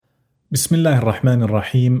بسم الله الرحمن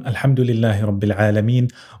الرحيم الحمد لله رب العالمين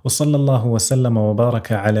وصلى الله وسلم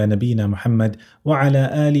وبارك على نبينا محمد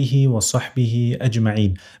وعلى آله وصحبه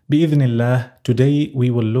أجمعين. بإذن الله, today we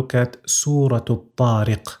will look at Surah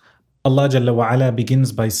At-Taariq. Allah Jalla wa Ala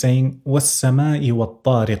begins by saying وَالسَّمَاءِ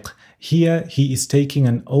وَالطَّارِقِ. Here he is taking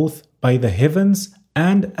an oath by the heavens,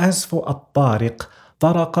 and as for At-Taariq,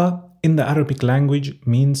 Taraqa in the Arabic language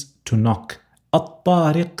means to knock.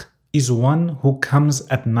 At-Taariq is one who comes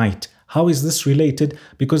at night. How is this related?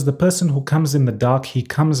 Because the person who comes in the dark, he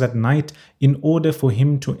comes at night. In order for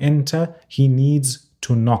him to enter, he needs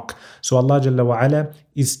to knock. So Allah Jalla wa Ala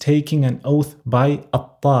is taking an oath by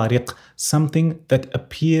At-Taariq, something that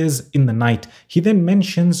appears in the night. He then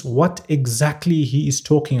mentions what exactly he is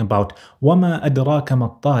talking about. وَمَا أَدْرَاكَ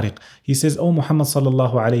مَا الطَّارِقِ. He says, O Muhammad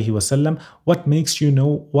sallallahu alayhi wasallam, what makes you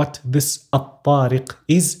know what this At-Taariq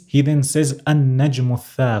is? He then says, النجم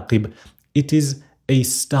الثاقب. It is a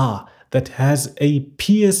star that has a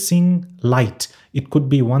piercing light. It could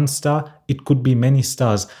be one star, it could be many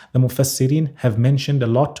stars. The Mufassirin have mentioned a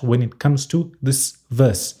lot when it comes to this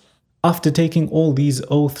verse. After taking all these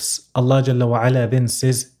oaths, Allah Jalla wa Ala then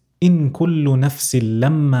says, إِن كُلُّ نَفْسٍ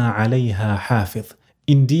لَمَّا عَلَيْهَا حَافِظ.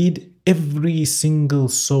 Indeed, every single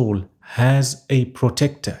soul has a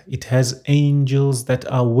protector. It has angels that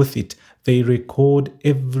are with it. They record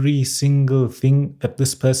every single thing that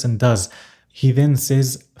this person does. He then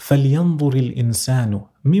says, فَلْيَنْظُرِ الْإِنسَانُ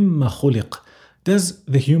مِمَّا خُلِقَ. Does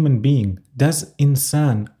the human being, does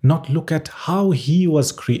insan not look at how he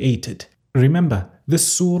was created? Remember, this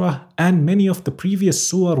surah and many of the previous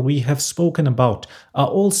surah we have spoken about are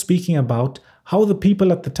all speaking about how the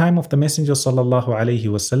people at the time of the Messenger sallallahu alaihi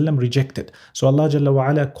wasallam rejected. So Allah Jalla wa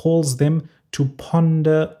Ala calls them to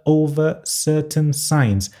ponder over certain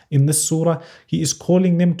signs. In this surah, He is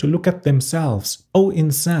calling them to look at themselves. O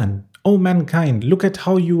insan, O mankind, look at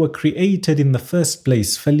how you were created in the first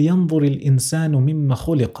place. فَلْيَنْظُرِ الْإِنسَانُ مِمَّا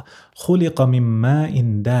خُلِقَ خُلِقَ مِن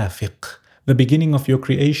مَّاءٍ دَافِقٍ. The beginning of your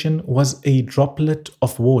creation was a droplet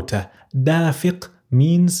of water. Dafiq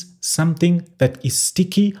means something that is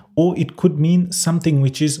sticky, or it could mean something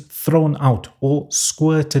which is thrown out or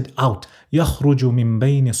squirted out. يَخْرُجُ مِن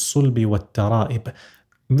بَيْنِ الصُّلْبِ وَالتَّرَائِبِ.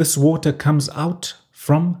 This water comes out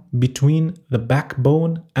from between the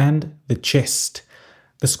backbone and the chest.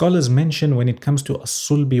 The scholars mention when it comes to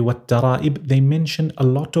as-sulbi wat-tara'ib, they mention a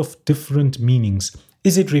lot of different meanings.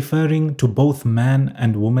 Is it referring to both man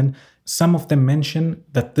and woman? Some of them mention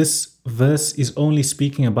that this verse is only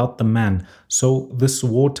speaking about the man. So this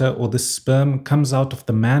water or this sperm comes out of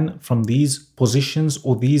the man from these positions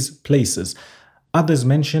or these places. Others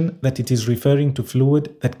mention that it is referring to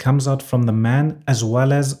fluid that comes out from the man as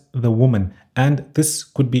well as the woman. And this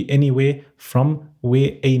could be anywhere from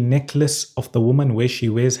where a necklace of the woman, where she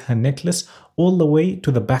wears her necklace, all the way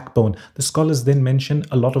to the backbone. The scholars then mention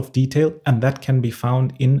a lot of detail, and that can be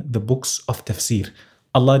found in the books of tafsir.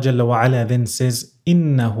 Allah Jalla wa Ala then says,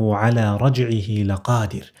 إِنَّهُ عَلَى رَجْعِهِ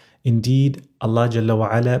لَقَادِرٌ. Indeed, Allah Jalla wa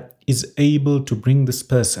Ala is able to bring this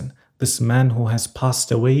person, this man who has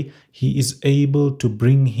passed away, He is able to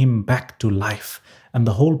bring him back to life. And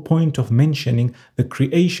the whole point of mentioning the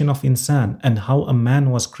creation of insan and how a man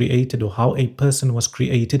was created or how a person was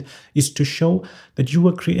created is to show that you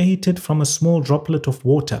were created from a small droplet of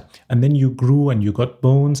water, and then you grew and you got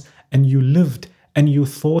bones and you lived, and you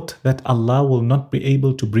thought that Allah will not be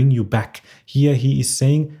able to bring you back. Here He is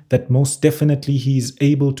saying that most definitely He is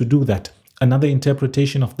able to do that. Another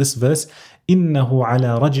interpretation of this verse, إِنَّهُ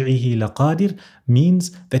عَلَى رَجْعِهِ لَقَادِرٌ,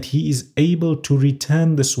 means that He is able to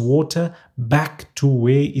return this water back to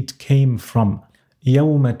where it came from.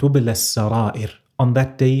 يَوْمَ تُبْلَى السَّرَائِرُ. On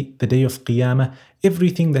that day, the day of Qiyamah,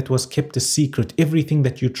 everything that was kept a secret, everything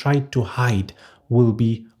that you tried to hide will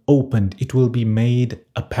be opened. It will be made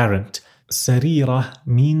apparent. Sarira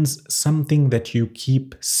means something that you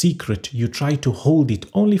keep secret. You try to hold it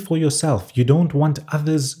only for yourself. You don't want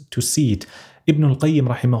others to see it. Ibn al-Qayyim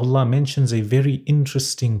rahimahullah mentions a very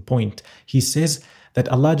interesting point. He says that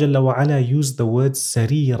Allah Jalla wa Ala used the word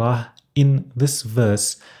sarira in this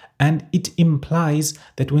verse, and it implies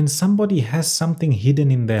that when somebody has something hidden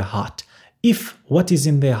in their heart, if what is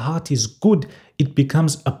in their heart is good, it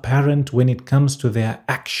becomes apparent when it comes to their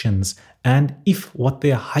actions. And if what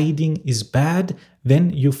they're hiding is bad,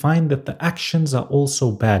 then you find that the actions are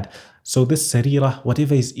also bad. So this sarira,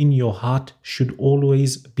 whatever is in your heart, should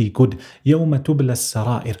always be good. يَوْمَ تُبْلَى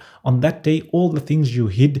السَّرَائِرُ. On that day, all the things you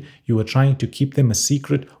hid, you were trying to keep them a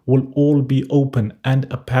secret, will all be open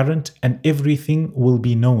and apparent, and everything will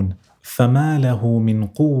be known. فَمَا لَهُ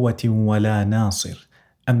مِنْ قُوَّةٍ وَلَا نَاصِرٍ.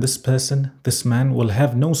 And this person, this man, will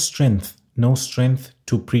have no strength no strength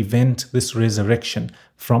to prevent this resurrection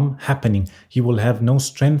from happening. He will have no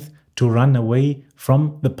strength to run away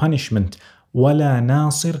from the punishment. وَلَا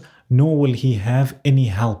نَاصِرٍ, nor will he have any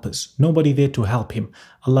helpers. Nobody there to help him.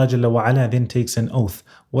 Allah Jalla wa Ala then takes an oath.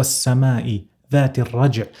 وَالسَّمَاءِ ذَاتِ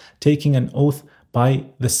الرَّجْعِ, taking an oath by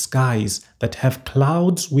the skies that have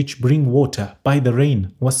clouds which bring water, by the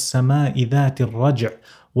rain. وَالسَّمَاءِ ذَاتِ الرَّجْعِ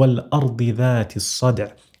وَالْأَرْضِ ذَاتِ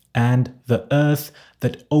الصَّدْعِ, and the earth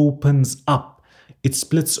that opens up. It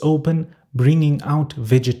splits open, bringing out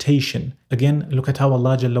vegetation. Again, look at how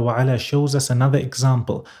Allah Jalla wa Ala shows us another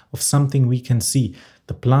example of something we can see.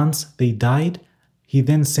 The plants, they died. He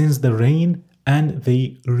then sends the rain and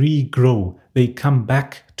they regrow. They come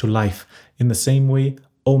back to life. In the same way,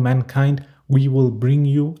 O mankind, we will bring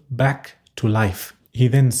you back to life. He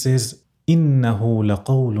then says, إِنَّهُ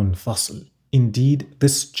لَقَوْلٌ فَصْلٌ. Indeed,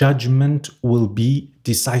 this judgment will be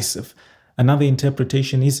decisive. Another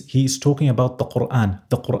interpretation is he is talking about the Quran.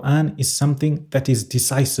 The Quran is something that is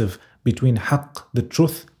decisive between haqq, the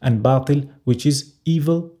truth, and batil, which is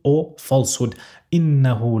evil or falsehood.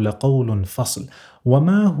 إِنَّهُ لَقَوْلٌ فَصْلٌ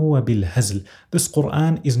وَمَا هُوَ بِالْهَزْلِ. This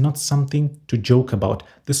Quran is not something to joke about.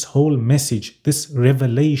 This whole message, this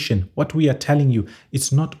revelation, what we are telling you,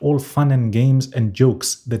 it's not all fun and games and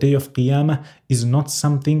jokes. The day of Qiyamah is not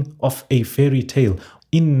something of a fairy tale.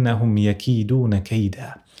 إِنَّهُمْ يَكِيدُونَ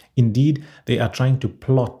كَيْدًا. Indeed, they are trying to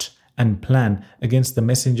plot and plan against the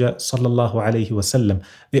Messenger sallallahu alaihi wasallam.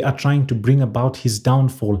 They are trying to bring about his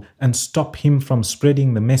downfall and stop him from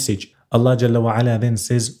spreading the message. Allah Jalla wa Ala then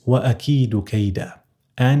says, وَأَكِيدُ كَيْدًا.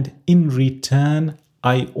 And in return,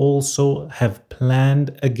 I also have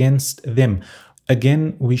planned against them.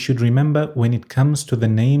 Again, we should remember when it comes to the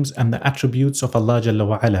names and the attributes of Allah Jalla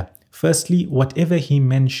wa Ala. Firstly, whatever He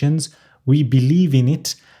mentions, we believe in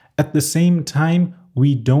it. At the same time,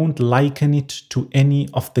 we don't liken it to any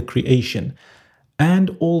of the creation.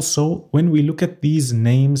 And also, when we look at these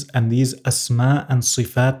names and these asma and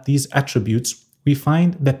sifat, these attributes, we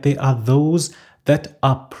find that they are those that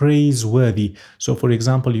are praiseworthy. So, for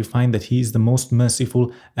example, you find that He is the most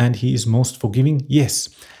merciful and He is most forgiving. Yes.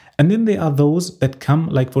 And then there are those that come,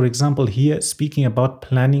 like for example here, speaking about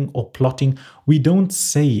planning or plotting. We don't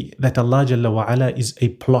say that Allah Jalla wa Ala is a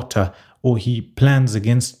plotter or He plans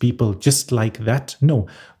against people just like that. No,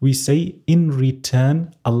 we say in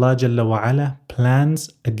return, Allah Jalla wa Ala plans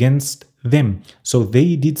against them. So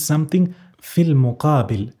they did something. Fil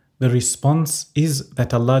muqabil, the response is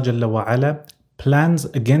that Allah Jalla wa Ala plans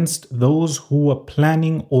against those who were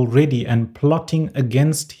planning already and plotting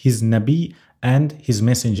against His Nabi and His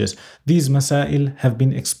messengers. These masail have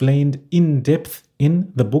been explained in depth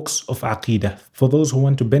in the books of Aqidah. For those who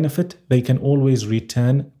want to benefit, they can always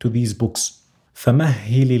return to these books.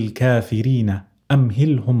 فَمَهِّلِ الْكَافِرِينَ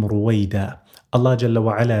أَمْهِلْهُمْ رُوَيْدًا. Allah Jalla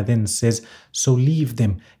wa Ala then says, so leave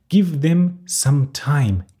them, give them some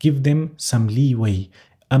time, give them some leeway.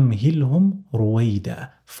 أَمْهِلْهُمْ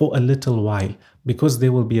رُوَيْدًا, for a little while, because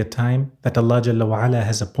there will be a time that Allah Jalla wa Ala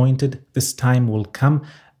has appointed. This time will come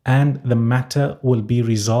and the matter will be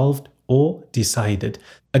resolved or decided.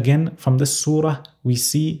 Again, from this surah, we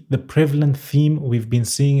see the prevalent theme we've been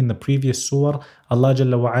seeing in the previous surah. Allah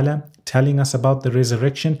Jalla wa Ala telling us about the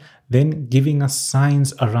resurrection, then giving us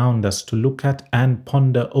signs around us to look at and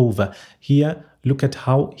ponder over. Here, look at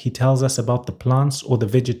how He tells us about the plants or the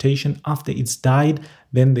vegetation. After it's died,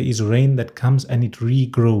 then there is rain that comes and it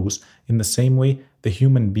regrows. In the same way, the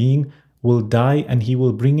human being will die and He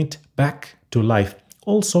will bring it back to life.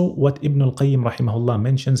 Also, what Ibn al-Qayyim rahimahullah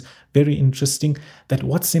mentions, very interesting, that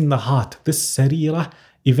what's in the heart, this sarirah,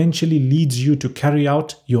 eventually leads you to carry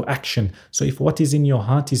out your action. So if what is in your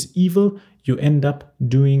heart is evil, you end up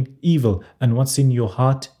doing evil. And what's in your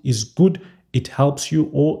heart is good, it helps you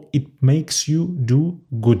or it makes you do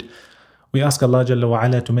good. We ask Allah Jalla wa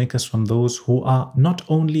Ala to make us from those who are not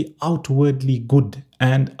only outwardly good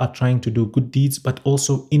and are trying to do good deeds, but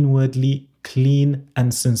also inwardly clean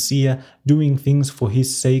and sincere, doing things for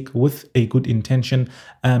His sake with a good intention.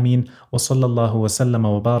 Ameen. Wa sallallahu wa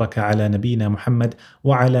sallama wa baraka ala nabiyyina Muhammad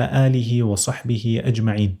wa ala alihi wa sahbihi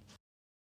ajma'in.